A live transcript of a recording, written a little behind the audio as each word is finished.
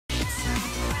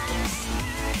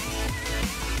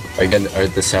Are you getting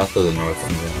the south or the north?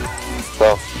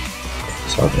 South.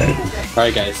 South, right?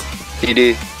 Alright, guys.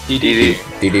 DD.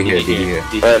 DD here.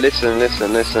 Alright, listen.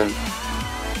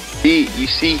 You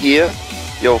see here?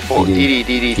 Yo,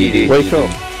 DD. Wake up.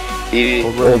 DD.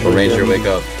 Old Ranger, wake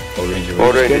up. Old Ranger,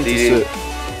 DD.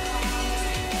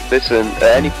 Listen, at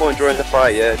any point during the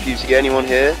fight, yeah, if you see anyone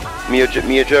here, me or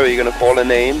Joey, you're gonna call a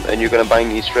name and you're gonna bang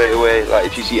me straight away. Like,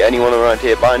 if you see anyone around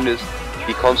here, binders,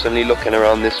 be constantly looking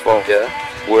around this spot, yeah,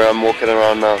 where I'm walking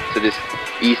around now, to this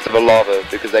east of a lava,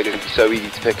 because they're gonna be so easy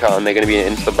to pick out and they're gonna be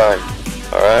an insta bang.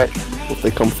 Alright? If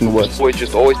they come from the west.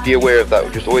 Just always be aware of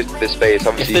that. Just always this space.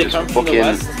 Obviously, if they come from the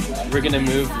west, we're gonna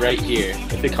move right here.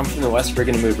 If they come from the west, we're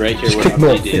gonna move right here. Just pick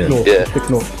north, pick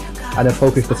north. And then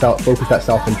focus that south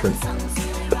entrance.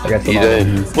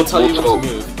 We'll tell you when to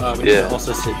move. We can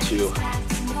also sit too.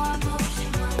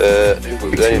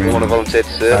 Does anyone want to volunteer to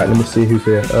sit? Alright, let me see who's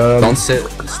here. Don't sit,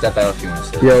 step out if you want to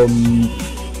sit. Yo,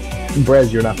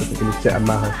 Brez, you're an African. Can you sit at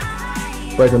Maha?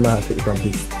 Brez and Maha, sit your front,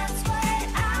 please.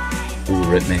 Ooh,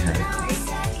 Rip Mayhem.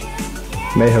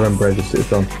 Mayha and Brez, just sit your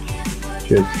front.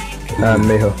 Cheers.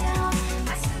 Mayha.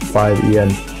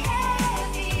 5EN.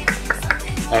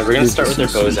 Alright, we're gonna start with their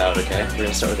bows out, okay? We're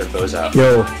gonna start with their bows out.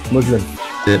 Yo, Muslim.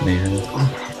 Sit Mayhem. You're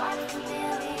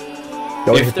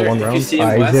only here for one round? He's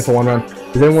here for one round.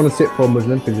 Does anyone want to sit for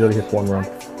Muslim? Because he's only here for one round.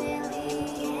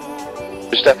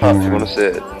 Just step up if you want to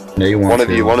sit. No, you want one of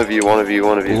you. Yo, Mayhem, do you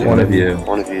want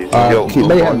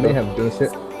to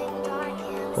sit?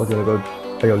 Or do you want to go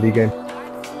play your league game?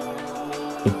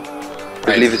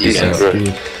 Leave it decent, bro.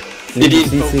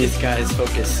 DD, focus, guys,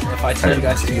 focus. If I tell you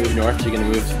guys to move north, you're gonna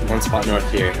move one spot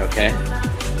north here, okay?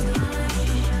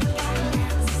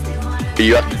 But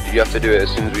you have to do it as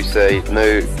soon as we say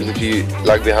no, because if you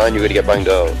lag behind, you're gonna get banged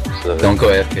out. So. Don't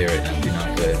go AFK right now. Do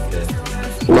not go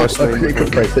AFK. Nice. Say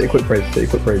a quick praise.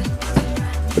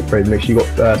 Quick praise. Make sure you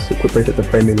got quick praise at the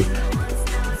frame maybe.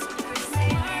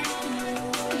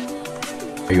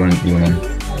 You want to?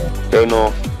 Go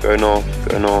north.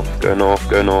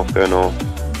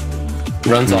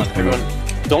 Runs on, everyone.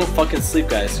 Don't fucking sleep,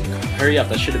 guys. Hurry up,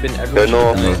 that should have been everyone.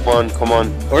 Go north, come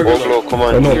on. Overlord, come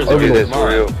on.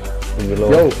 Overlord.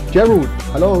 Yo, Gerald,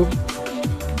 hello.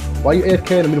 Why are you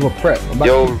AFK in the middle of a prep?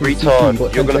 Yo, retard,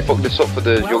 you're gonna fuck this up for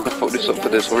this.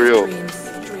 For real.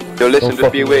 Yo, listen,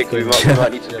 just be aware, because we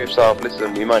might need to move south.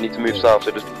 Listen, we might need to move south,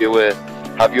 so just be aware.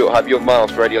 Have your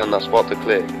mouse ready on that spot to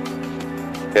click.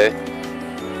 Okay?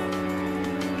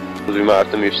 Because we might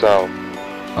have to move south.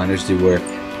 Finders do work.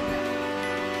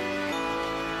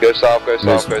 Go south. Move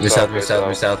south.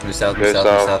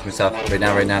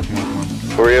 Right now. Come on.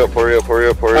 Hurry up.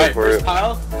 Alright, first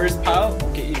pile.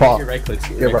 Get your right clicks.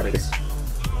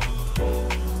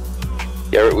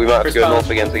 Yeah, we might have to go north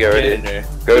again to get ready.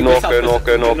 Go north.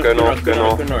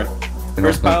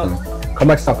 First pile. Come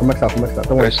back south. Don't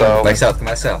worry. Back south.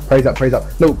 Praise up.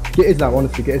 No, get Islam,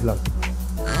 honestly, get Islam.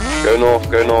 Go north.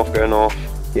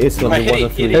 Get Islam. Right,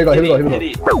 hit Here we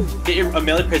go. Get your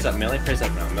melee praise up now.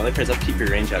 Melee praise up, keep your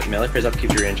range up. Melee praise up,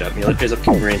 keep your range up.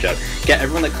 Get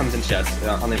everyone that comes into chest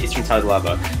on the eastern side of the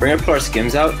lava. We're gonna put our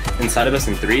skims out inside of us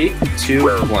in 3,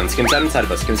 2, 1. Skims out inside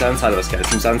of us, guys.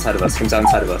 Skims out inside of us.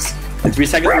 In 3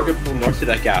 seconds, we're gonna pull north to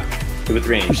that gap with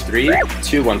range. 3,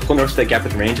 2, 1. Pull north to that gap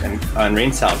with range and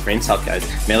range south, guys.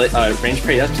 Melee, range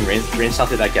pray up and range south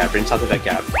to that gap. We're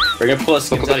gonna pull our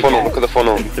skims out again. Look at the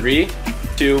funnel. In 3,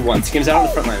 2, 1. Skims out on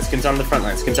the front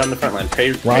line.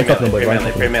 Pray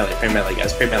melee,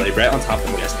 guys. Pray melee. Right on top of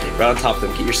them, guys. Right on top of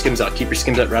them. Keep your skims out.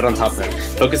 Right on top of them.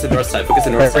 Focus the north side, guys.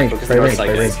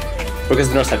 Focus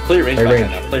the north side. Play your range back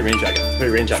now. Play range out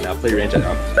now.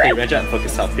 And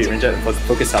focus south.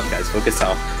 Focus south, guys. Focus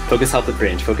south with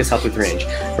range. We're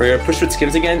gonna push with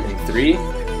skims again in 3,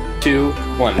 2,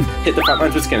 1. Hit the front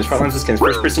lines with skims.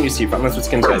 First person you see, front lines with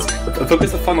skims, guys.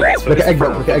 Focus the funnel, guys. Look at egg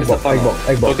box.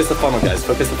 Focus the funnel, guys.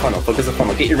 Focus the funnel.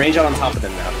 Get your range out on top of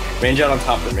them now. Get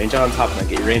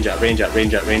your range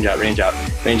out.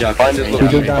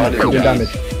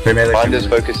 Binders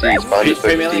focus east.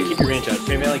 Pray melee and keep your range out.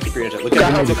 Look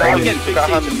at Hamid.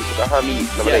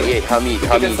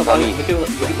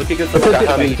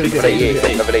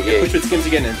 Push with skims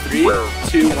again in 3,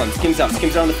 2, 1. Skims out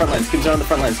on the front line. Skims out on the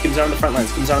front line. Skims out on the front line.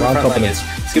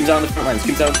 Stay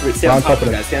on top of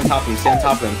them, guys. Stay on top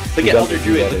of them. Look at Elder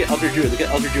Druid. Get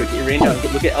your range out.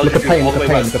 Look at Elder Druid all the way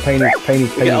west. Look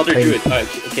at Elder Druid. Alright,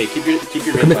 okay, keep your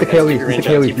range out.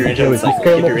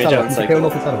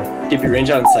 Keep your range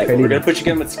out in sight. cycle. We're gonna push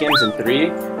again with skims in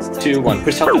 3, 2, 1.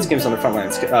 Push out with skims on the front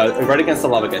lines. Right against the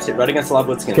lava, guys. Hit right against the lava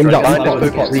with skims. Right against the lava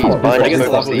with skims. Right against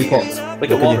the lava with skims.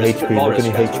 Look at Walrus. Look at Walrus,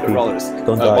 guys. Look at Walrus.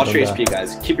 Watch your HP,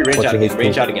 guys. Keep your range out again.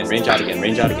 Range out again. Range out again.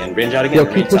 Range out again. Range out again.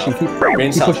 Keep pushing.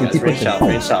 Range south, guys. Range south.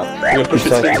 Range south. We're gonna push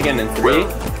with skims again in 3,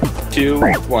 2,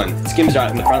 1. Skims out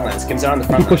in the front line. Skims out on the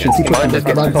front line. Skims out on the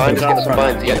front line. Skims out on the front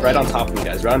line. Get right on top of them,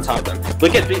 guys. Right on top of them.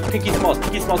 Look at Pinky Smalls.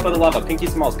 Pinky Smalls by the lava. Pinky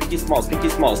Smalls. Pinky Smalls. Pinky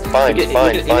Smalls. Look at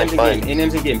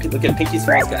A-names in game. Look at Pinky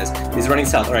Smalls, guys. He's running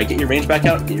south. Alright, get your range back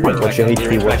out. Get your range back out. Get your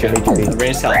range back out.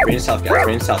 Range south. Range south, guys.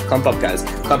 Range south. Clump up, guys.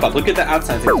 Clump up. Look at the out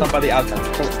signs. Clump by the out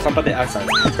signs. Clump by the out signs.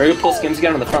 We're gonna pull skims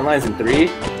again on the front lines in 3,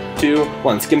 2,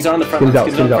 1. Skims out on the front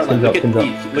line. Skims out on the front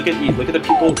line. Look at E. Look at E. Look at the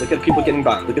people. Look at the people getting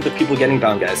bound. Look at the people getting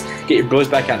bound, guys. Get your bows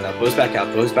back out now. Bows back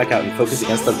out. Bows back out. And focus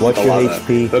against the lava.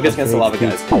 Focus against the lava,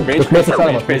 guys. Range praise up.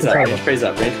 Range praise up. Range praise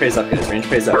up. Range praise up, guys. Range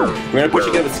praise up. We're gonna push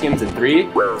again with skims in 3,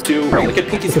 2, 1. Look at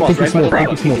Pinky Smalls right by the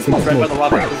lava. Pinky Smalls right by the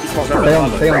lava. Pinky Smalls right by the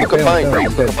lava. Look at bind.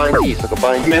 Look at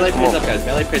bind. Melee praise up, guys.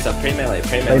 Melee praise up. Pray melee.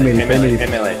 Pray melee. Pray melee. Pray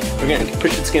melee. We're gonna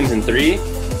push with skims in 3,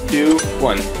 2,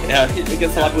 1. Yeah,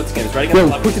 against the lava with skims. Right against the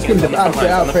lava with skims. On the front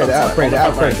line. On the front line.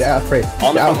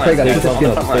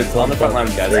 On the front line,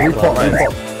 guys. On the front line.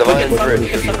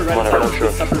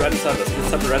 Separate right inside of us.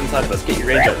 Separate right inside of us. Get your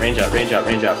range out. Range out. Range out.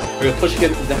 Range out. We're gonna push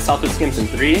again the south with skims in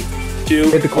 3,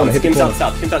 2, hit the corner, skims out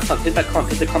south, skims out south, hit that clump,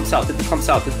 hit the clump south, hit the clump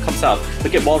south, hit the clump south.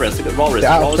 Look at Walrus, look at Walrus.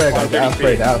 Walrus from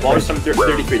 33. Walrus from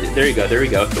 33. There you go, there we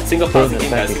go. Single pause in game,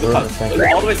 guys. Single pause.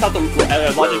 All the way south,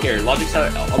 logic error, logic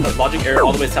error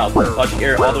all the way south, logic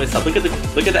error all the way south. Look at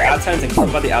the out signs and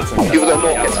clump by the out signs. People don't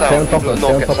know, get south. People don't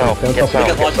know, get south. Get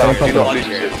south, get south. Do not lose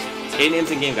it.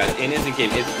 A-names in game, guys. A-names in game.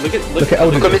 Look at Mr.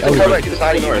 Correct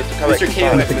inside of you. Mr.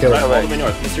 KOX is right all the way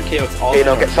north. Mr. KOX all the way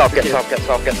north. Get south, get south, get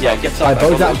south, get south. Yeah, get south.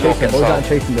 Bows out and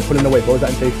chasing. They're pulling away. Bows out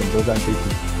and chasing.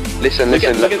 Listen,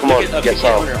 come on, get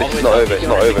south. It's not over, it's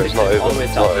not over, it's not over. All the way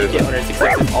south. DK owner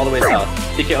 666 all the way south.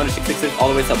 DK owner 666 all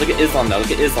the way south. Look at Islam now.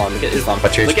 Look at Islam. Look at Islam.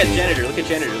 Look at janitor. Look at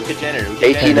janitor. Look at janitor.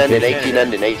 18 ending, 18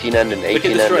 ending, 18 ending,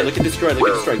 18 ending. Look at destroy. Look at destroy.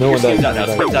 Get your skims out now.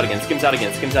 Skims out again. Skims out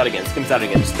again. Skims out again. Skims out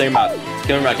again. Just clear them out.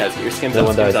 Clear them out, guys. Get your skims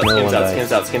out. Skims out. Skims out.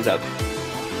 Skims out. Skims out.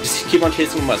 Just keep on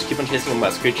chasing them west. Keep on chasing them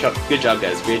west. Great job. Good job,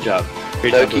 guys. Great job.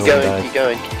 Great job. Keep going. Keep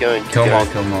going. Keep going. Kill them all,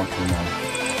 kill them all, kill them all.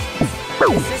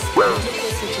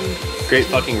 Great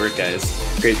fucking work, guys.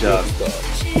 Great job.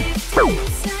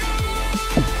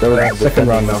 Second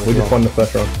round now. We just won the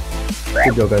first round.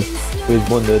 Good job, guys.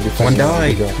 One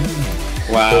died.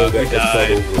 Wow, good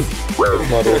died. It's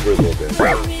not over though, guys.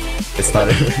 It's not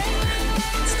over.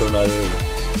 It's still not over.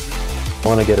 I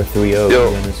want to get a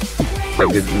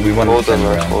 3-0. We won the 10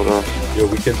 round. Hold on. Yo,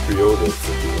 we can 3-0 this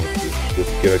if you want to.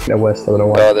 Just get They're west, I don't know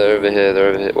why. Oh, they're over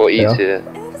here, Or E's here.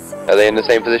 Are they in the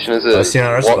same position as us? I've seen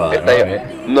our spot,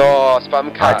 alright. No,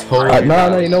 spam cat.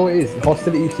 No, you know what it is.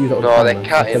 Hostility sees that. No, they're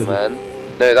catting, man.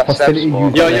 No, that's Hostility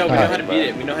Seb's spot. Yo, we know how to beat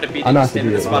it. We know how to beat it. Stand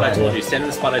in the spot I told you. Stand in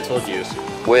the spot I told you.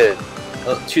 Weird.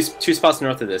 Two spots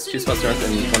north of this. 2 spots north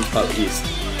and 1 spot east.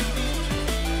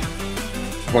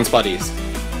 1 spot east.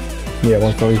 Yeah,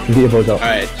 1 spot east. Get your bows out.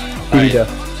 Alright. I'm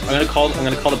gonna call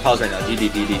the piles right now. DD.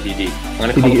 I'm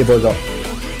gonna call. Get your bows out.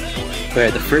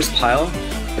 Okay, the first pile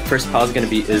is gonna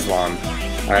be Islam.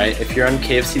 Alright, if you're on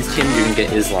KFC's team, you're gonna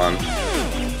get Islam.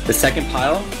 The second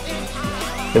pile.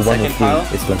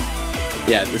 Islam.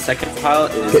 Yeah, the second pile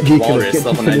is Walrus,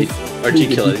 level 90 or G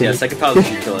killers. Yeah, second pile is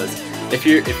G killers. If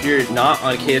you're not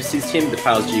on KFC's team, the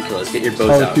pile is G killers. Get your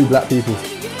bows out. 2 black people.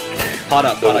 Pot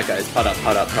up, guys. Pot up.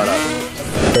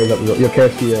 Your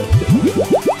KFC.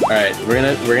 Alright,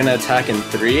 we're gonna attack in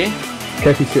 3.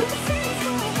 KFC shit.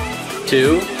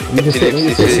 2. KFC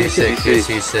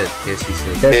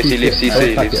leave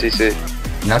CC.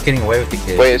 Not getting away with the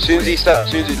kid. Wait, as soon as he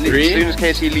starts, as soon as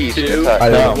KFC leaves, 2,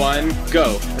 attack. 1,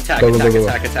 go. Attack.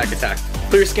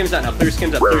 Clear skims out now. Clear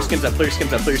skims out, guys.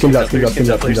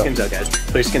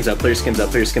 Clear skims out.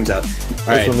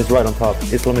 Alright. Islam is right on top.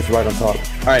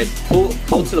 Alright,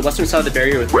 pull to the western side of the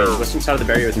barrier with range. Western side of the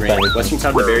barrier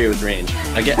with range.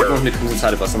 I get everyone who comes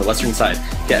inside of us on the western side.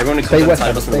 Get everyone who comes inside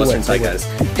of us on the western side, guys.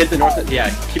 Hit the north.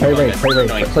 Yeah, keep it going, guys. Keep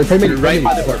going. Right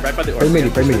by the orb.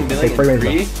 Pray me.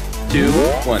 3, 2,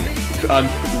 1.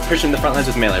 Pushing the front lines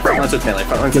with melee. Front lines with melee,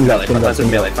 guys. Front lines with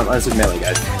melee.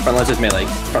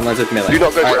 Do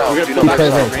not go south. We're gonna pull back to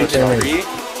range in 3,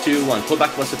 2, 1. Pull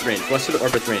back west with range. West to the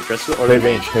orb with range. West to the orb with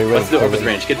range. West to the orb with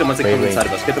range. Get the ones that come inside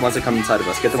of us. Get the ones that come inside of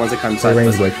us. Get the ones that come inside of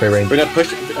us. We're gonna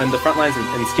push on the front lines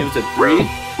and skims at 3,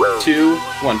 2,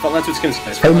 1. Front lines with skims,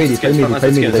 guys. Front lines with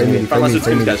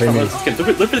skims, guys. Front lines with skims.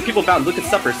 Look for the people bound. Look at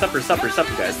supper,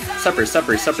 guys. Supper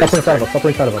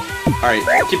inside of us. Alright,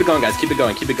 keep it going, guys. Keep it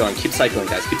going. Keep cycling,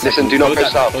 guys. Keep cycling. Listen, do not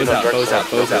push out. Bows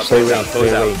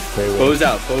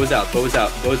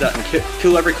out, and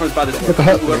kill whoever comes by this orb.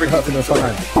 Kill whoever comes in this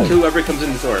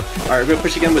orb. Alright, we're gonna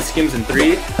push again with skims in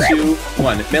 3, 2,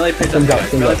 1. Melee praise up,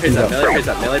 guys. Melee praise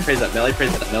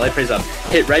up.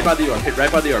 Hit right by the orb.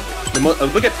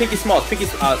 Look at Pinky Smalls.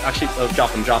 Actually,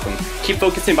 drop him. Keep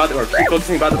focusing by the orb.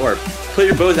 Play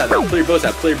your bows out, guys. Play your bows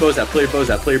out,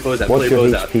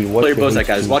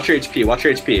 guys. Watch your HP.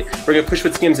 We're gonna push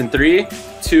with skims in 3,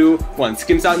 2, 1.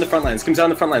 Skims out in the front line. Skims out in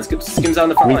the front line. Push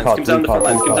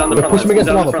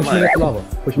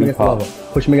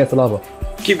him against the lava.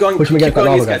 Keep going. Push him against the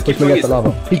lava, guys. Push him against the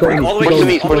lava. Keep going. All the way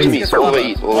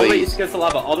east against the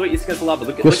lava.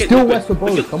 You're still west of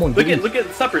both. Come on. Look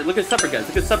at supper, guys.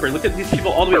 Look at these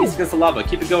people all the way east against the lava.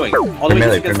 Keep it going. All the way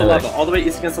east against the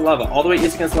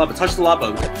lava. Touch the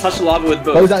lava with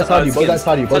bows. Bows outside you.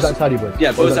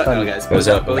 Yeah, bows out now, guys. Bows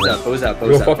out.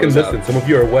 You're fucking listen. Some of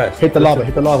you are west. Hit the lava.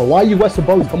 Why are you west of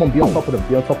bows? Come on, be on top of them,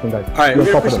 guys. Alright, we're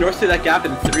gonna push north to that gap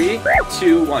in 3,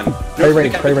 2, 1. North to the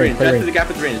gap with range.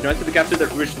 North to the gap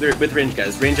with range,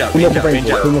 guys. Range out. Range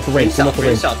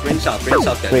south,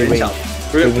 guys.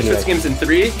 We're gonna push with skims in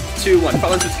 3, 2, 1.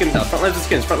 Front lines with skims now. Front lines with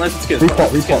skims.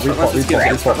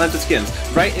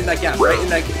 Right in that gap. In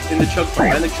the choke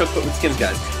point. Right in the choke point with skims,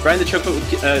 guys.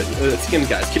 Skims,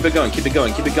 guys. Keep it going.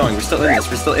 We're still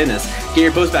in this. Get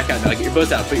your bows back out now. Put your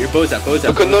bows out.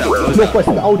 Northwest.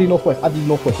 Audi northwest.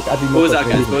 Bows out,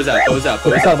 guys. Bows out.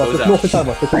 Look at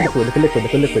liquid.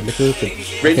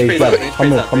 Range praise up,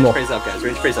 guys.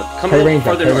 Range praise up. Come a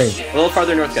little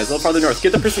farther north, guys.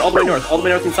 Get the person all the way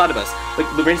north inside of us.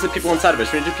 The range of the people inside of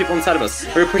us. We're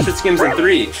gonna push with skims in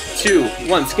 3, 2,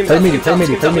 1. Skims out. Look at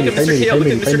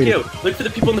Mr. KO. Look for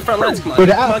the people in the front lines. Come on,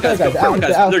 guys.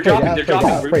 They're dropping.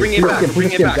 We're bringing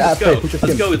it back. Let's go.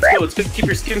 Keep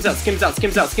your skims out.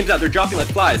 They're dropping like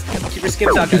flies. Keep your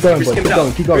skims out, guys. Keep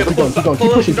going. Keep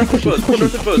pushing.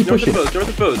 North of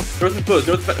bows.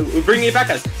 We're bringing it back,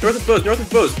 guys. North of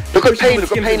bows. Look at Pain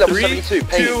level 72.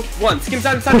 2, 1. Skims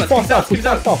out inside of us. Front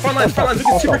lines.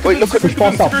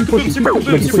 Look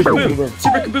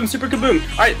at Super Kaboom.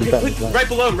 Alright, right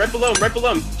below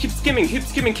him. Keep skimming.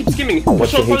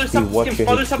 Push on farther top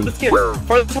the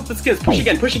skins. Push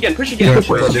again.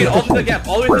 All through the gap.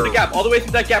 All the way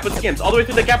through that gap with skims. Look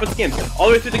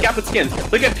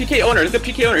at PK owner.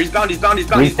 He's bound. He's dead.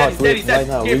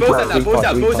 Here, bows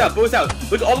out. Look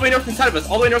all the way north inside of us.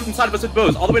 With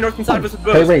bows.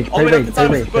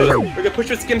 We're gonna push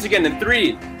with skims again in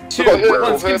 3, 2,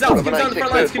 1. Skims out on the front line.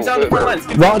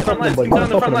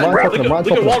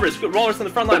 Look at Walrus on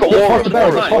the front line.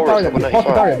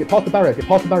 Get past the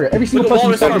barrier. Every single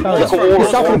person is south of the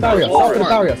barrier.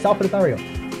 South of the barrier.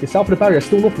 Get south of the barrier,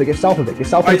 still nothing. Get south of it. Get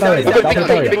south of the barrier.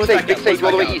 Big sage, all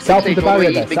the way east. South of the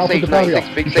barrier, guys. South of the barrier.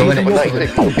 Big sage over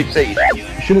 96. Big sage.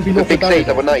 Shouldn't be Big sage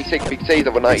over 96. Big sage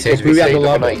over 96. He's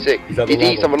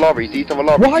east of a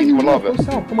lava. Why are you not? Go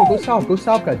south. Come on, go south,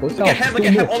 guys. Go south. Look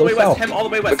at him all the way west.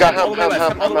 Look at Ham.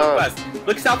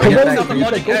 Look south and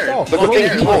logging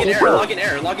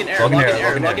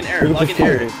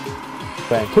error.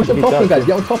 Push on top of them, guys.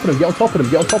 Get on top of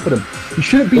them. You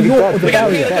shouldn't be north of the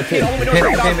barrier. He's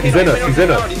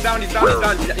bound. He's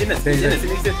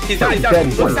down.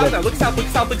 Look south.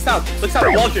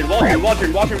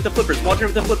 Waldron with the flippers. Watch him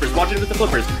with the flippers.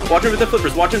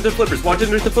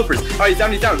 Alright, he's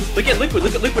down. Look at liquid.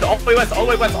 All the way west.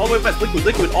 Liquid.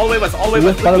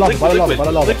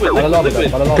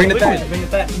 Bring it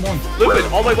back. Liquid.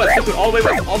 All the way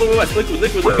west. Liquid.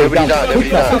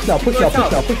 Push now.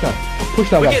 Push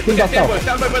now, guys. Skims out south.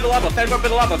 Stand by the lava. Skims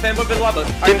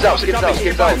out. Look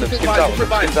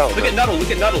at Nuddle.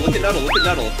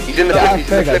 He's in the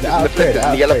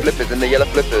flippers. In the yellow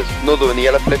flippers. Nuddle in the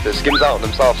yellow flippers. Skims out on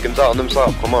themselves. Come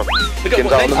on.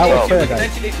 Skims out on themselves.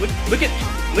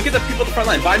 Look at the people on the front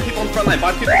line. Bind people on the front line.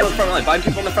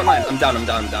 I'm down.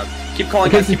 Keep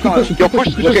calling, guys. Yo, push.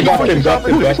 Look at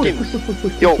Skims.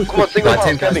 Yo, come on, single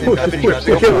pass, Kevin. We're on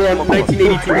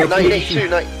 1982.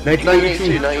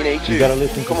 1982. You gotta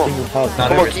listen. Come on,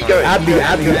 Come on, keep going. Abby,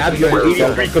 you're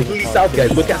 83. Completely south,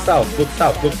 guys. Look south.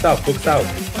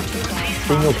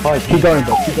 Keep going,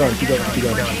 bro. Keep going.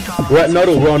 We're at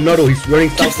Nuddle. We're on Nuddle. He's running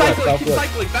Keep southwest. cycling, keep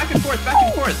cycling, back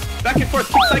and forth,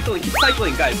 keep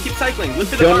cycling, guys, keep cycling,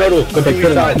 lift to the They're on line. Nuddle.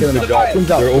 Continue side. They're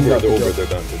They're over. They're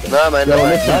done. Nah, man, Yo, no,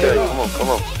 let's keep do going. it. Come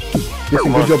on.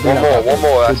 Listen, good job bringing that back. One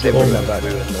more, that's it. Bring that back.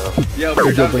 Yo, Good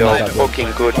we're job done. bringing Yo, that back.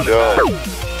 fucking good job.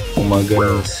 Oh my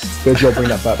goodness. Good job bringing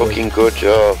that back. Fucking good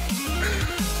job.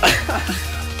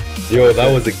 Yo,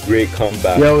 that was a great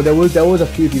comeback. Yo, there was a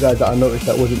few of you guys that I noticed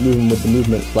that wasn't moving with the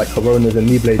movements, like Coronas and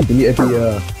knee blades. You need to be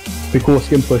before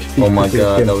skin push. Oh my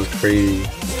god, that was crazy.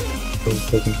 That was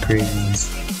fucking crazy.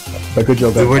 But good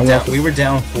job, guys. We were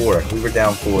down 4.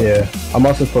 Yeah, I'm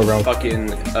asking for a round.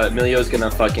 Fucking, Emilio's gonna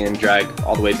fucking drag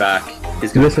all the way back.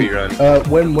 He's gonna Listen, pre-run.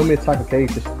 when we attack, okay,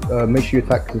 just make sure you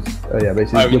attack, cause, yeah,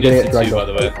 basically, Alright, we you're gonna need get to dragged two, by off.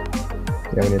 the way.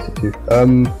 Yeah, we need to too.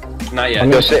 Not yet. I'm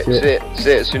Yo, gonna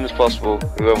sit as soon as possible.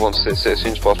 Whoever wants to sit as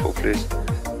soon as possible, please.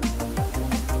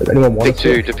 Does anyone want Pick to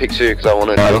two, sit? to pick two, because I want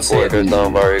to No, I know don't before it see it. goes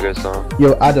down, barrier goes down.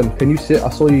 Yo, Adam, can you sit? I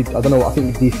saw you, I don't know, I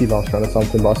think you DC last round or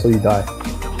something, but I saw you die.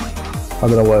 I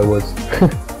don't know what it was.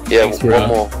 Yeah, Thanks, one bro.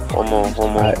 more.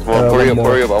 Alright, Come on, hurry one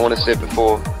more. up, I want to sit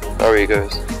before barrier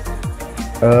goes.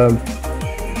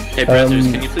 Hey, Rezzers,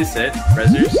 can you please sit?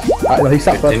 Rezzers? No, he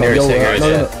sat first. Didn't hear Yo, it say no, right no,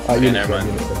 there. no. Okay, You never mind.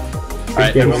 sit.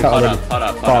 Alright, Yeah, everyone he's pot out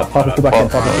up. Pop to back in,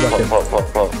 pop to back in. Pop.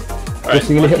 Alright,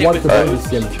 You're gonna hit hit one with for bows, both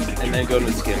skims. and then go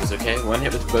with skims, okay? One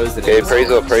hit with bows, then Okay, hit with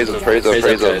praise up. guys. We're Okay,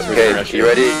 gonna rush you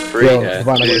ready? 3, Yo, Yeah.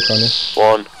 Savannah, I got this on you.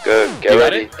 1, go. Get You got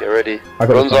ready, it? get ready. I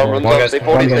got Runs this on, on. runs One on. guy's Stay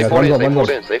fall in. Stay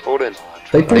Fall in,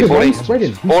 They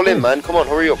pulled it, man. Come on,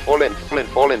 hurry up. Fall in. Really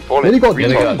got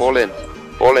Really Retard, good.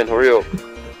 Fall in, hurry up.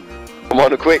 Come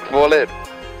on, quick, fall in.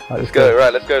 Let's go,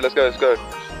 right, let's go. Go.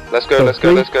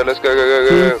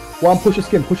 One, push a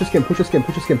skim. Melee.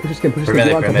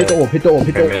 Hit the orb.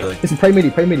 Melee. Listen, pray midi.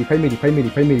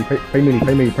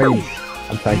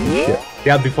 I'm tanking shit. They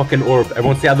have the fucking orb.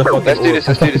 Everyone stay on the fucking Let's do orb. this.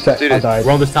 I died.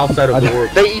 We're on the south side of the orb.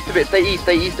 Stay east a bit, stay east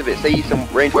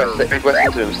and range west into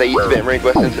them, stay east a bit and range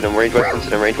west into them, range west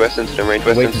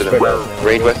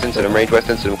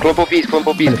into them. Clump of bees. Listen,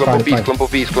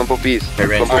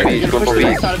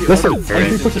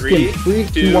 push a skim. 3,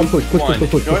 2, 1, push.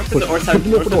 North to the north side, Hit the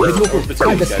north of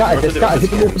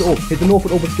the orb. Hit the north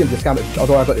of the orb skims. Just scam it.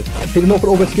 Although I got this. Hit the north of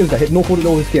the orb skims. Hit the north of the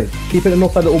orb skims. Keep it the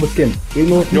north side of the orb skims.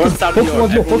 North side of the orb.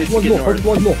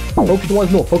 Focus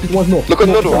one's north. Look at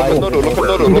Noodle,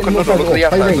 look at the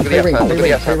outside.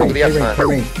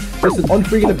 Listen, on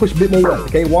 3 gonna push a bit more west,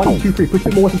 okay? 1, 2, 3, push a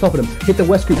bit more west on top of them. Hit the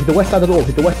west group, hit the west side of the orb,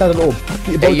 Get your bows out.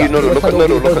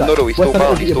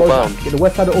 He's still bound, Get the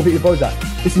west side of the orb, hit your bows out.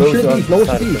 Listen, you shouldn't leave, no one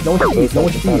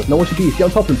should leave. Stay on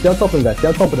top of them, guys, stay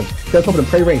on top of them.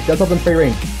 Pray range, Get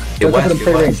west.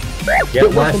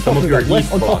 Get west, some of your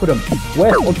West on top of them.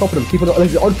 Keep it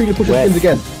on 3 to push the skims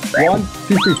again. 1,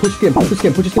 2, 3, push skim on top of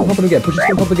them again. Push him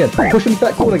into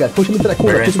that corner, guys. Push him on top of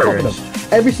them.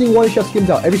 Every single one of you have skims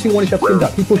out.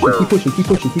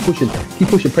 Keep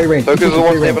pushing. Pray range. Focus on the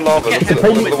ones near the lava. Look at him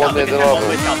all the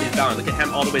way south, he's bound. Look at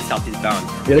him all the way south, he's bound.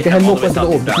 Yeah, look at him northwest of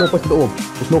the orb.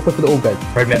 Just northwest of the orb, guys.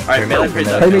 Pray Alright, melee, praise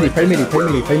up. Pray midi. Keep it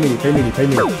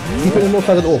on the north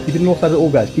side of the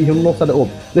orb, guys. Keep it on the north side of the orb.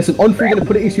 Listen, on 3, gonna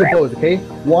put it east to your bows, okay?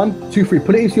 1, 2, 3,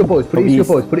 put it east to your bows. Put it east.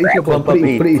 Pray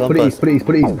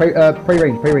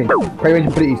range,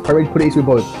 put it east to your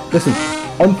bows. Listen,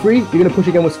 on 3, you're gonna push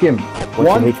again with skim.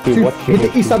 1, 2, hit the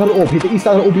east side of the orb. Hit the east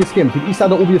side of the orb with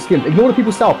skim. Ignore the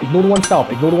people south. Ignore the one south.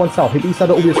 Hit the east side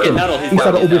of the orb with skim. East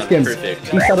side of the orb with skim. East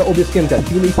side of the orb with skim, guys.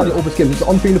 Keep the east side of the orb with skim. This is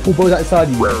on 3 to pull bows out inside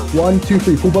you. 1, 2,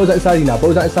 3, pull bows out inside you now.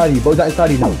 Bows out inside you, guys.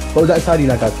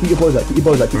 Keep your bows out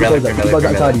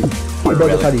inside you.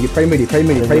 Pray midi.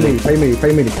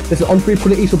 Listen, on 3,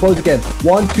 pull it east with bows again.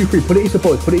 1, 2, 3, put it east with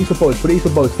bows. Stay east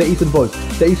with bows.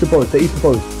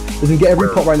 Listen, get every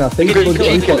pot right now. Stay east with bows.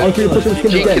 On 3, push the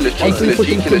skins again.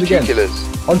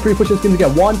 On 3, push the skins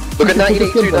again. 1, Look at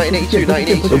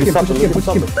 1982. push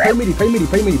skim. Pray midi. Push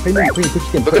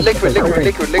skim. Look at liquid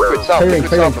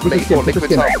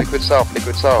south.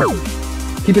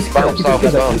 Keep the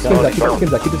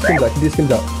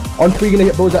skins out. On 3, you're gonna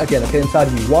get bows out again, okay, inside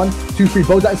of you. 1, 2, 3,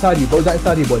 bows out inside you, boys. Look at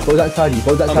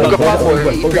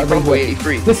Pathway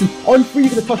 83. Listen, on 3,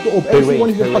 you're gonna touch the orb. Everyone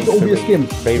is gonna touch the orb with your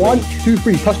skims. 1, 2,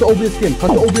 3, touch the orb with your skims.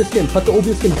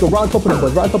 Go right on top of them,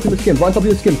 boys. Right on top of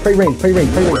your skims. Pray range. Right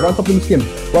on top of them skims.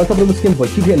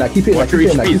 Boys. Keep hitting that. Keep hitting out your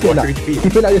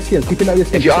skins.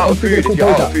 If you're out of food,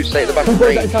 stay at the back of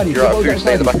range.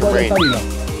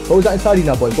 Bows out inside you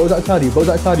now, boys. Keep hitting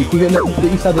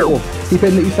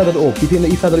the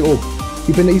east side of the orb.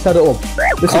 Keep in the east side of the orb.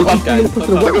 Listen, Come up, guys. push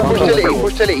to the Look west. at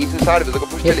push Tilly, he's inside of us. Look at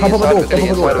push Tilly, Come up inside at of us, Tilly,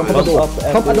 inside of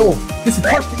us. Come at the orb. Listen,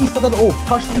 touch the east side of the orb.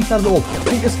 Touch the east side of the orb.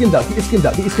 Get your skims out. Get your skims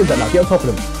out. Get your skims out now. Get on top of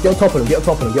them. Get on top of them. Get on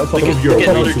top of them. Get on top of them. Look at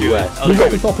Elder do it. Move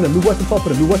west on top of them. Move west on top of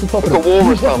them. Move west on top of them. Look at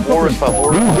Walrus farm, Walrus farm,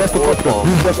 Move west on top of them.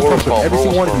 Move west on top of them. Every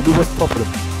single one of you. Move west on top of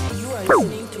them.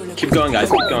 Keep going, guys.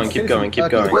 Keep going. Keep going. Keep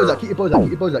going. Keep your bows out. Keep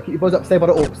your bows out. Keep your bows up. Stay by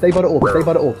the orb. Stay by the orb. Stay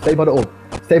by the orb. Stay by the orb.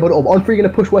 Stay by the orb. On 3, you're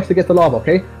gonna push west against the lava.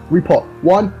 Okay. Repot.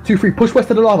 1, 2, 3. Push west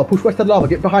to the lava. Push west to the lava.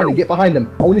 Get behind them. Get behind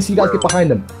them. I want to see you guys get behind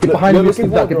them. Get behind them. Your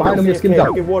skims out. Get behind them. Your skims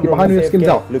out. Get behind them. Your skims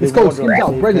out. Let's go. Skims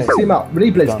out. Brendan, skim out.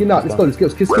 Renee Blaze, skim out. Let's go. Let's go.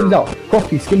 Skims out.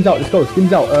 Crofty, skims out. Let's go.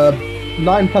 Skims out.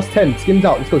 9 plus 10. Skims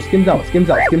out. Let's go. Skims out. Skims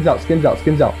out. Skims out. Skims out.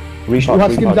 Skims out. All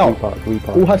have skims out.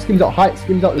 All have skims out. Height,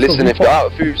 skims out. Listen, if you're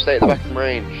out of food, stay at the back of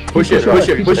range. Push it, push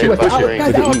it, push it, push it.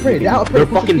 Guys, they're out of prey. They're out of prey.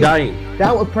 They're fucking dying. They're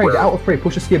out of prey. They're out of prey.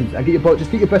 Push the skims and get your boat.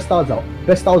 Just get your best stars out.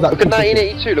 Best stars out. Look at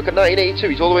 1982. Look at 1982.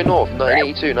 He's all the way north.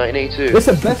 1982. 1982.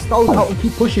 Listen, best stars out and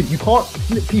keep pushing. You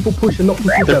can't let people push and not push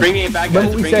yourself. They're bringing it back,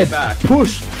 guys. Remember They're we bringing said it back.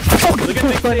 push. Look at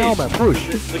Big right now, Sage. man.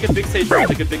 Push. Look at Big Sage North.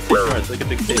 Look at Big Sage North. Look at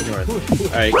Big Sage North.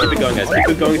 Alright, keep it going, guys. Keep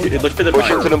it going. Look for the Push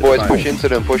vines. into them, boys. Push into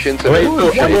them. Push into them. Wait,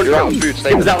 You're out of food. Stay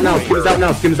skims out now, skims out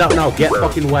now, skims out now. Get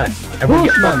fucking west. Everyone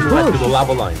get fucking west to the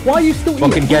lava line. Why are you still eating?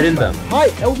 Fucking get in them. Hi,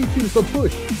 LV2, so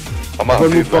push. I'm out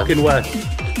of Everyone move food, man. fucking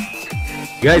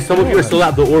west. Guys, some of you are still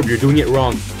at the orb. You're doing it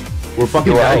wrong. We're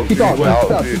fucking dying. Keep on.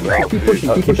 Keep pushing. Keep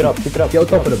pushing. Keep it up. Get on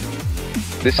top of them.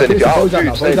 Listen, if you're out of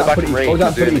food, stay at the back of range.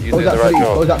 You're doing the right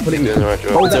job. You're doing the right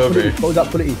job. Goes up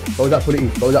for the east. Goes up for the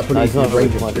east. Goes up for the east.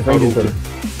 Range into them.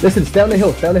 Listen, stay on the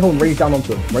hill. Stay on the hill and range down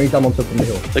onto them. Range down onto them from the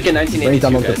hill. Look at 1982,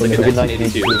 guys. Look at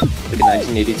 1982. Look at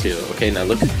 1982. Okay, now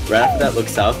look. Right after that, look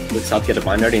south. Look south. Get a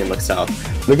bind already and look south.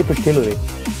 Look at Pushkility.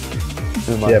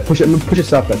 Yeah, push it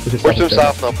south, guys. Push them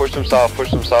south now. Push them south.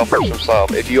 Push them south. Push them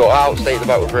south. If you're out, stay at the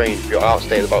back with range. If you're out,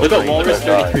 stay at the back with Look range. at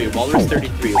Walrus 33. Walrus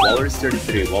 33. Walrus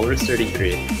 33. Walrus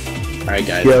 33. Alright,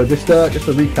 guys. Yeah, just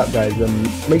a recap,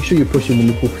 guys. Make sure you're pushing when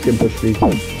you push, please.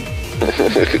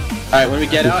 Alright, when we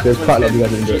get out,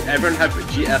 everyone have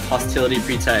GF hostility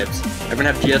pre-types. Everyone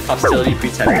have GF hostility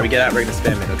pre-types. When we get out, we're gonna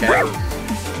spam it, okay?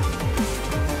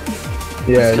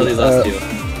 Yeah. Let's kill these last two.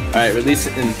 Alright, release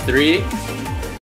it in 3,